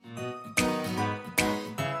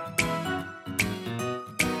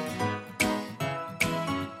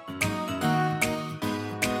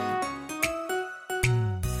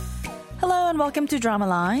and welcome to Drama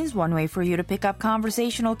Lines, one way for you to pick up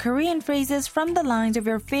conversational Korean phrases from the lines of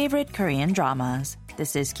your favorite Korean dramas.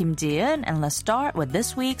 This is Kim Ji-eun, and let's start with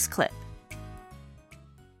this week's clip.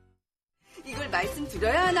 이걸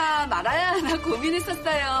말씀드려야 하나 말아야 하나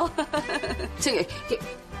고민했었어요. 저기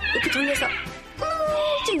이렇게 돌려서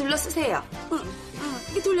꾹 눌러 쓰세요.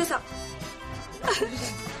 이렇게 돌려서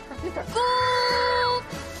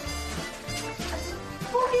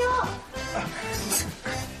꾹이요.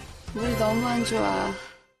 물이 너무 안 좋아.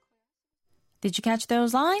 Did you catch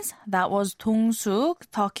those lines? That was Dong-suk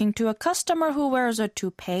talking to a customer who wears a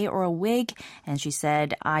toupee or a wig, and she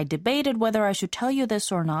said, I debated whether I should tell you this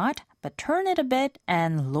or not, but turn it a bit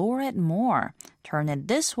and lower it more. Turn it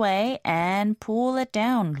this way and pull it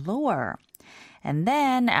down lower. And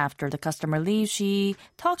then after the customer leaves, she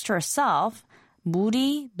talks to herself.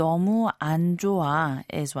 물이 너무 안 좋아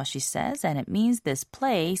is what she says, and it means this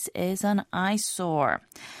place is an eyesore.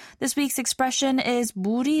 This week's expression is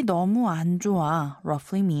물이 너무 안 좋아,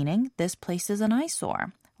 roughly meaning this place is an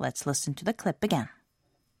eyesore. Let's listen to the clip again.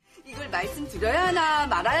 이걸 말씀드려야 하나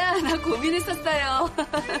말아야 하나 고민했었어요.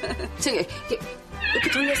 저기 이렇게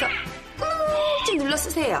돌려서 꾹 눌러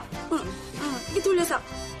쓰세요. 이렇게 돌려서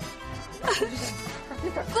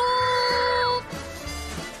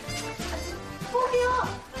꾹이요.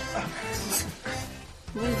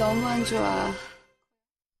 물이 너무 안 좋아.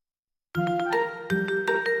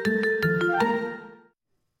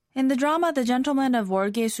 In the drama The Gentleman of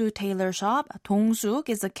월계수 Tailor Shop, Dong-suk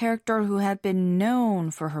is a character who had been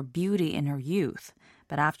known for her beauty in her youth.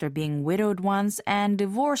 But after being widowed once and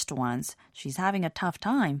divorced once, she's having a tough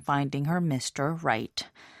time finding her Mr. Right.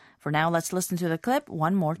 For now, let's listen to the clip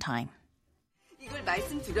one more time. 이걸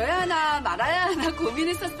말씀드려야 하나 말아야 하나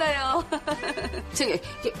고민했었어요. 저기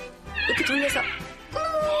이렇게 돌려서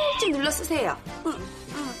꾹 눌러 쓰세요.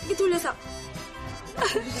 이렇게 돌려서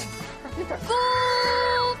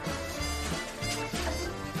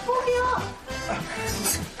꾹이요.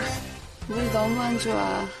 물이 너무 안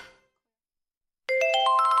좋아.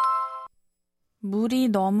 물이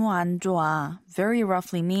너무 안 좋아 very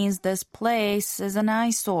roughly means this place is an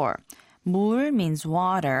eyesore. 물 means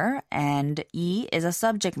water, and 이 is a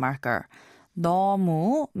subject marker.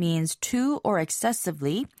 너무 means too or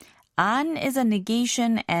excessively. 안 is a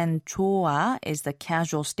negation, and 좋아 is the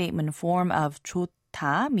casual statement form of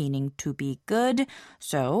좋다, meaning to be good.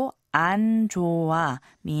 So 안 좋아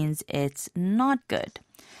means it's not good.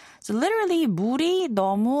 So literally, 물이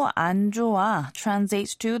너무 안 좋아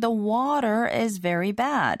translates to the water is very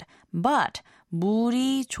bad. But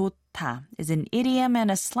물이 좋다 is an idiom and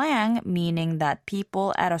a slang meaning that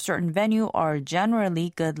people at a certain venue are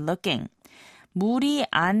generally good looking. 물이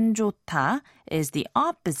안 좋다 is the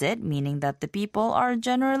opposite, meaning that the people are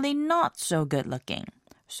generally not so good looking.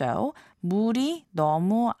 So, 물이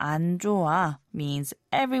너무 안 좋아 means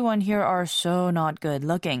everyone here are so not good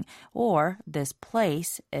looking, or this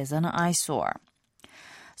place is an eyesore.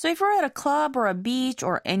 So if you're at a club or a beach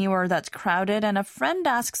or anywhere that's crowded and a friend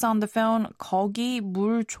asks on the phone, 거기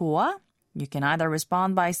물 좋아? You can either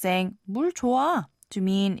respond by saying 물 좋아 to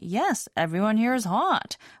mean yes, everyone here is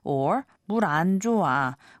hot, or 물 안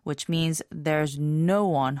좋아, which means there's no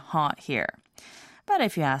one hot here. But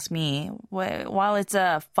if you ask me, while it's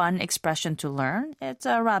a fun expression to learn, it's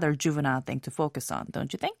a rather juvenile thing to focus on,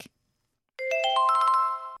 don't you think?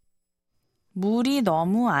 물이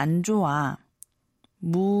너무 안 좋아.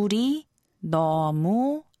 물이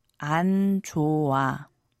너무 안 좋아.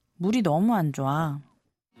 물이 너무 안 좋아.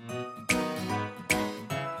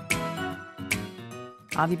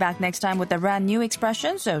 I'll be back next time with a brand new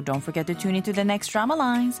expression, so don't forget to tune into the next Drama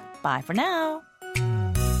Lines. Bye for now.